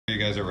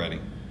guys are ready.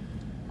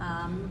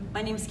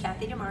 My name is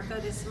Kathy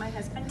DeMarco. This is my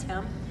husband,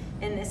 Tim.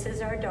 And this is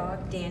our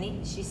dog,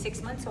 Dani. She's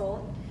 6 months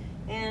old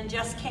and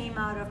just came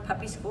out of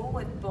puppy school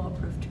with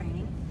Bulletproof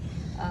Training.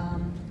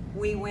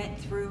 We went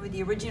through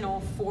the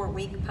original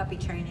 4-week puppy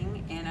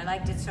training, and I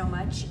liked it so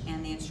much,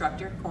 and the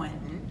instructor,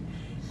 Quentin,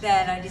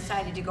 that I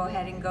decided to go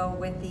ahead and go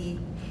with the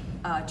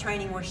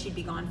training where she'd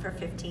be gone for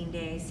 15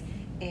 days.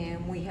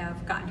 And we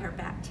have gotten her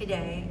back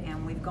today,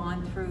 and we've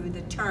gone through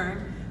the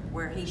turn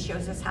where he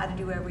shows us how to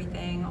do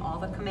everything, all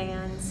the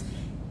commands,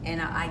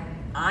 and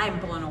I'm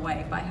blown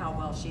away by how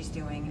well she's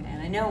doing, and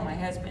I know my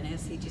husband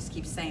is. He just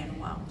keeps saying,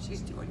 wow,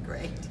 she's doing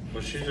great.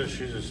 Well, she's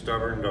a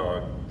stubborn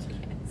dog,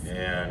 Yes.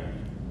 and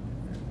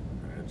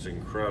it's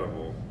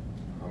incredible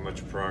how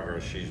much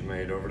progress she's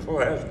made over the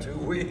last 2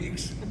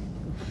 weeks.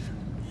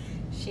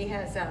 She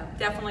has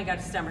definitely got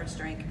a stomach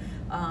strength.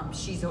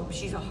 She's a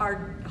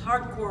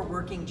hardcore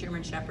working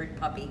German Shepherd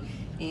puppy,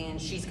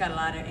 and she's got a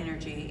lot of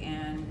energy,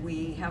 and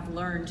we have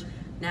learned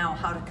now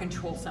how to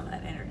control some of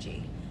that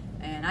energy.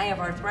 And I have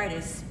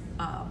arthritis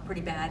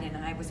pretty bad, and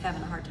I was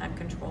having a hard time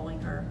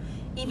controlling her,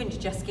 even to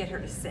just get her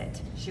to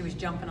sit. She was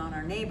jumping on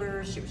our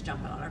neighbors, she was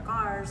jumping on our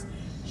cars.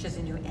 She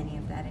doesn't do any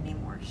of that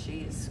anymore. She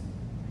is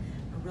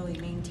a really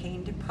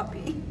maintained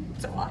puppy.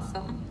 It's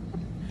awesome.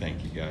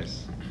 Thank you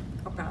guys.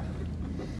 No problem.